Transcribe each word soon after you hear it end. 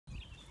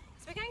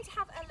going to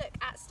have a look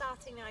at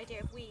starting the idea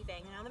of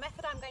weaving. Now the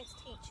method I'm going to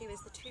teach you is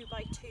the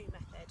 2x2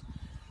 method.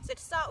 So to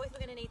start with,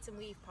 we're going to need some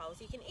weave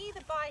poles. You can either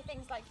buy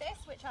things like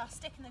this, which are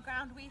stick in the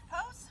ground weave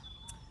poles.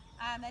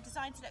 They're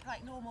designed to look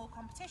like normal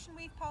competition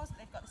weave poles, but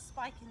they've got a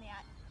spike in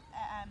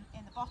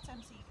the bottom,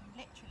 so you can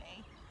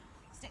literally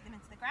stick them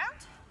into the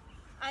ground.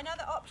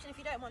 Another option, if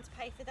you don't want to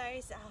pay for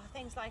those, are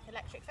things like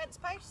electric fence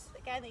posts.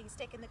 Again, they can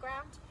stick in the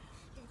ground.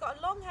 If you've got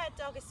a long-haired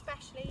dog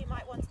especially, you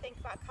might want to think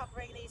about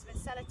covering these with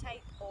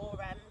sellotape or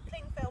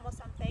cling film or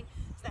something,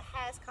 so the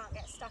hairs can't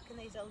get stuck in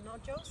these little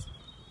nodules.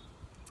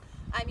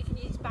 You can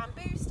use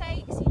bamboo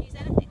stakes, you can use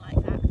anything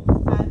like that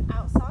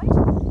outside.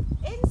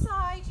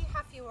 Inside you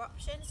have fewer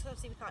options, so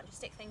obviously we can't just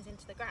stick things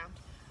into the ground.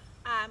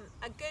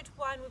 A good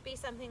one would be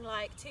something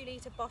like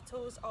 2-litre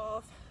bottles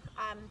of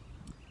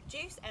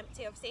juice,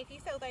 empty obviously. If you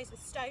fill those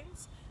with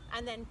stones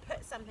and then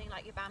put something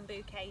like your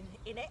bamboo cane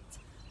in it,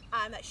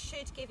 that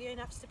should give you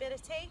enough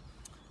stability.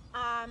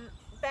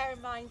 Bear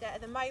in mind that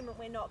at the moment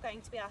we're not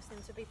going to be asking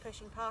them to be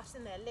pushing past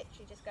them, they're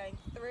literally just going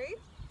through,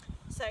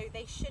 so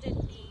they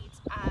shouldn't need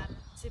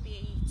to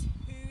be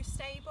too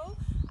stable,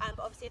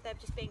 but obviously if they're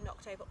just being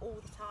knocked over all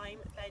the time,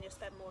 then you'll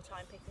spend more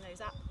time picking those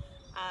up,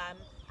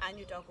 and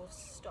your dog will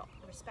stop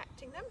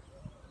respecting them.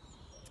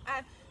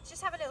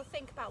 Just have a little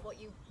think about what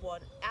you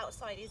want.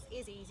 Outside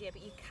is easier,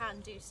 but you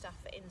can do stuff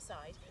for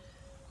inside.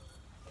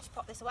 Just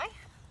pop this away.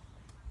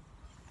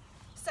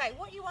 So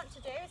what you want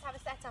to do is have a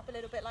setup a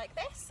little bit like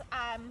this.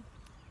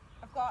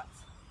 I've got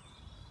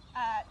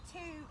 2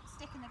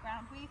 stick in the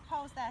ground weave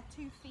poles. They're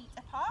 2 feet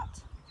apart.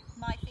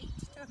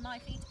 Two of my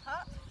feet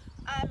apart.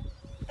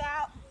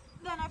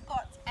 Then I've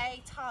got a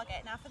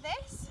target. Now for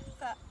this,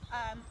 for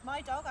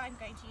my dog, I'm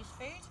going to use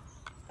food.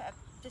 Put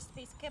just a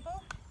piece of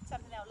kibble,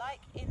 something they'll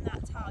like, in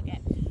that target.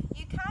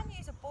 You can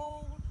use a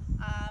ball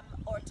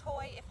or a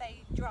toy if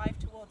they drive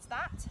towards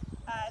that.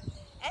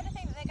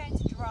 Anything that they're going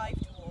to drive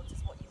towards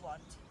is what you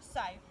want. So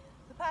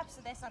for the purpose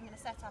of this, I'm going to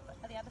set up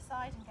at the other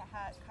side and get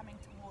her coming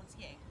towards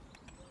you.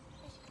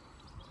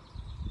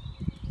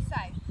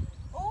 So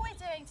all we're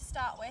doing to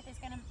start with is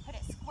going to put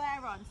it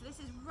square on. So this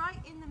is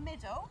right in the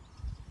middle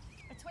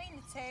between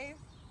the two,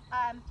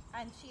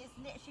 and she is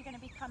literally going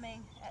to be coming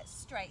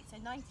straight, so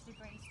 90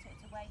 degrees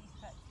to where you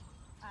put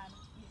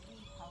your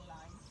weave pole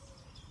line.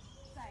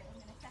 So I'm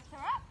going to set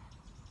her up.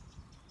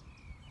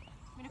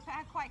 I'm going to put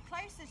her quite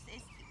close.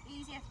 It's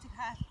easier for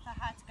her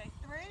to go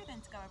through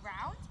than to go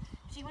around.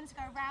 If she wanted to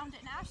go around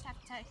it now, she'd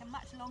have to take a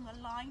much longer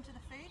line to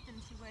the food than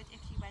she would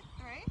if she went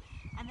through.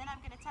 And then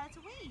I'm going to tell her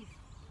to weave.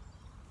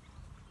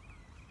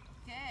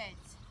 Good.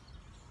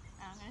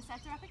 Now I'm going to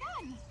set her up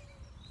again.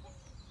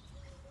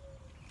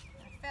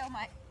 Fill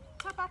my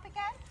top up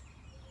again.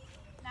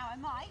 Now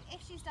if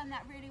she's done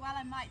that really well,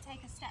 I might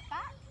take a step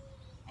back.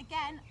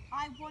 Again,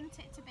 I want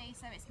it to be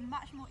so it's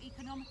much more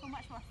economical,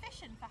 much more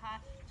efficient for her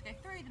to go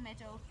through the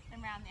middle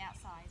than round the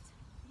outside.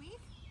 Weave.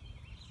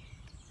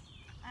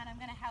 And I'm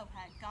going to help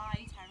her,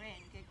 guide her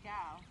in. Good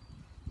girl.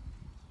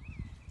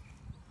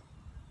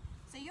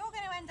 So you're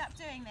going to end up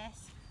doing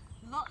this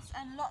lots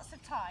and lots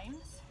of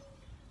times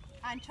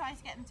and try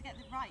to get them to get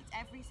it right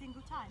every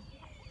single time.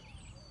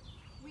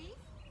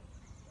 Weave.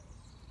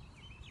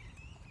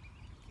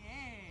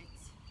 Good.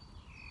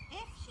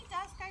 If she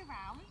does go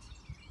round,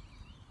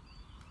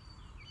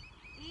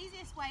 the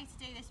easiest way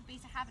to do this would be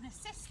to have an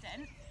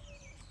assistant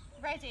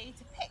ready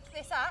to pick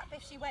this up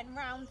if she went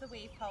round the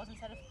weave poles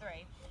instead of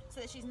through,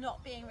 so that she's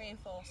not being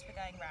reinforced for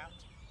going round.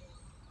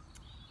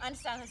 I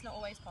understand that's not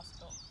always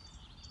possible.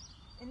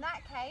 In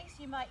that case,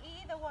 you might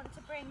either want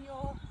to bring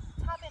your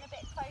tub in a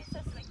bit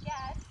closer, so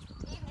again,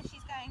 even if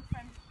she's going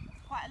from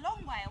quite a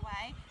long way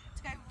away,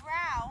 to go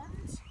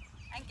round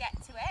and get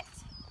to it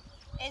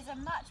is a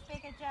much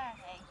bigger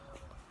journey.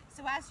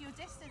 So as your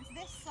distance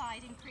this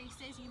side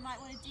increases, you might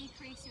want to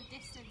decrease your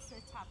distance to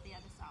the tub the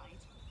other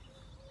side.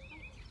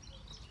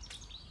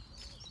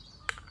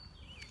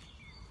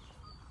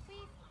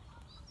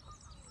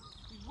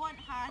 We want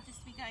her just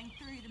to be going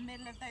through the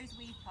middle of those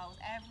weave poles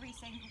every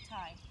single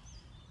time.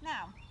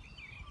 Now,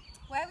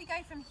 where we go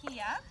from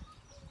here,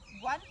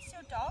 once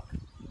your dog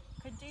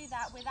can do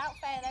that without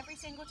fail every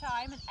single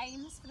time and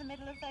aims for the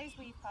middle of those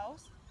weave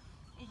poles,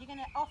 is you're going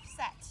to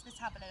offset the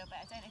tub a little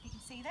bit. I don't know if you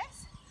can see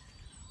this.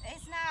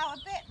 It's now a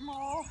bit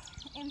more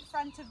in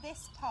front of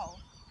this pole.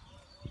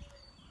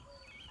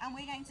 And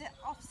we're going to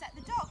offset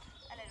the dog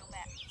a little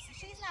bit. So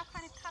she's now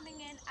kind of coming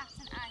in at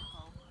an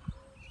angle.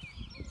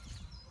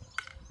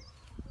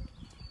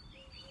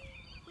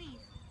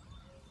 Weave.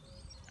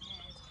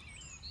 Good.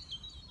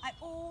 I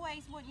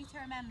always want you to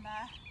remember,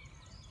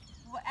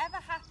 whatever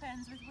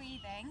happens with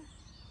weaving,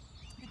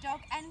 the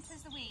dog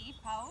enters the weave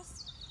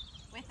poles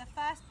with the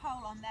first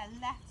pole on their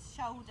left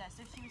shoulder.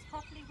 So if she was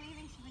properly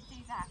weaving, she would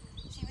do that.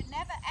 She would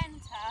never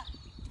enter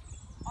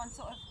on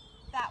sort of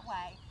that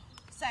way.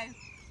 So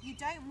you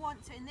don't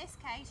want to, in this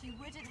case, you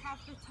wouldn't have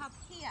the tub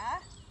here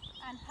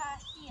and her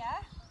here,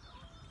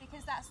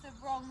 because that's the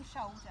wrong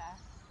shoulder.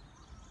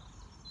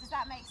 Does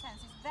that make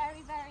sense? It's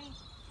very, very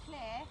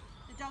clear.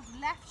 The dog's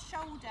left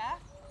shoulder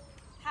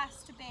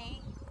has to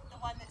be the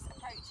one that's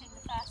approaching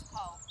the first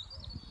pole.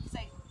 So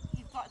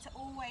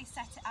always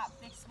set it up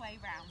this way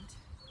round.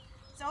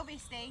 So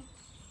obviously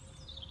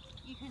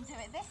you can do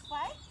it this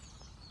way.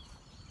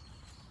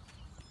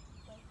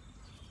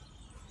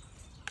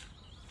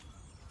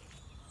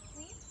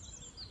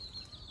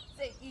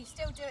 So you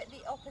still do it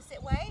the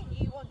opposite way.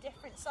 You want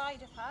different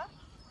side of her,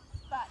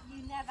 but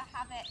you never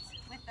have it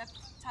with the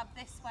tub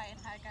this way and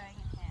her going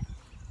in here.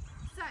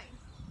 So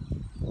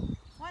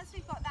once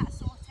we've got that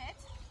sorted,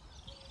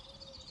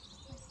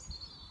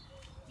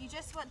 you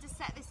just want to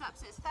set this up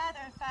so it's further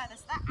and further,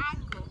 so that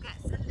angle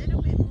gets a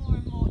little bit more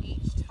and more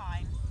each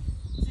time.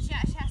 So she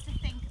actually has to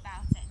think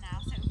about it now.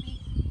 So it would be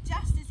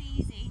just as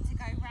easy to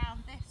go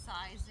round this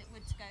side as it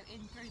would to go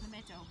in through the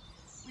middle.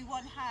 We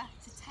want her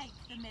to take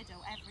the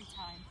middle every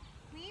time.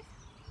 Weave.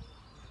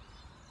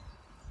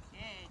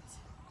 Good.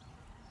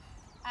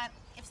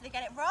 If they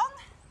get it wrong,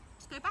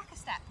 just go back a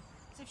step.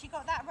 So if she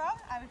got that wrong,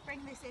 I would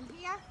bring this in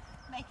here,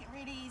 make it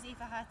really easy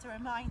for her to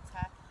remind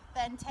her.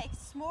 Then take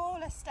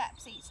smaller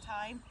steps each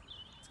time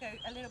to go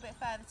a little bit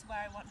further to where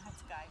I want her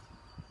to go.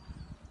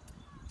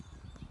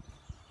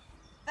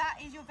 That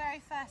is your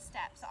very first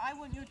step. So I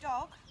want your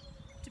dog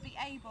to be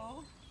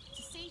able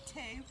to see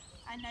two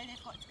and know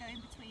they've got to go in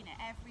between it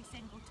every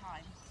single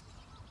time.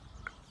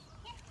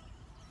 Yeah.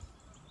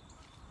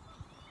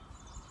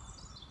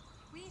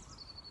 Weave.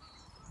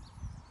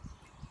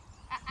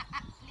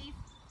 Leave.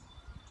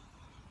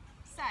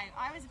 So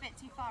I was a bit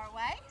too far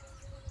away.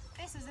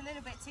 This was a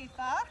little bit too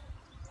far.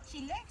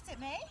 She looked at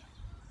me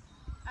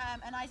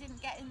and I didn't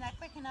get in there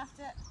quick enough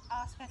to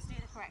ask her to do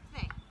the correct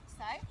thing.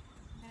 So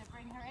I'm going to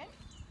bring her in.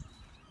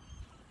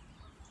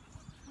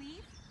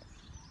 Weave.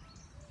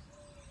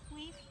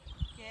 Weave.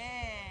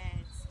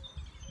 Good.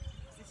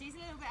 So she's a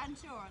little bit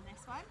unsure on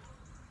this one.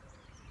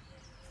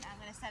 Now I'm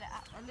going to set it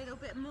up a little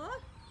bit more.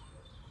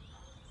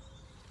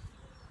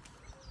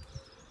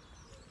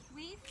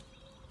 Weave.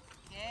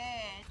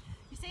 Good.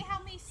 You see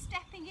how me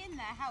stepping in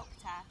there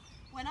helped her?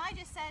 When I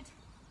just said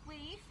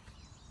weave,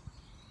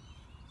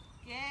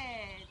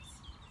 good.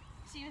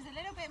 She was a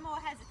little bit more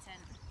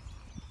hesitant.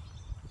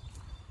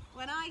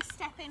 When I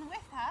step in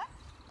with her,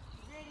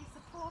 really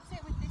support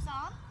it with this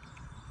arm,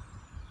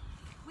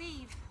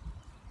 weave,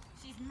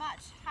 she's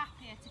much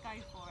happier to go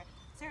for it.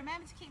 So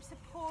remember to keep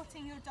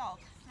supporting your dog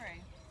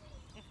through.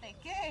 If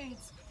they're good,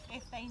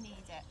 if they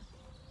need it.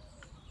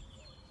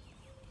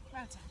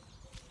 Well done.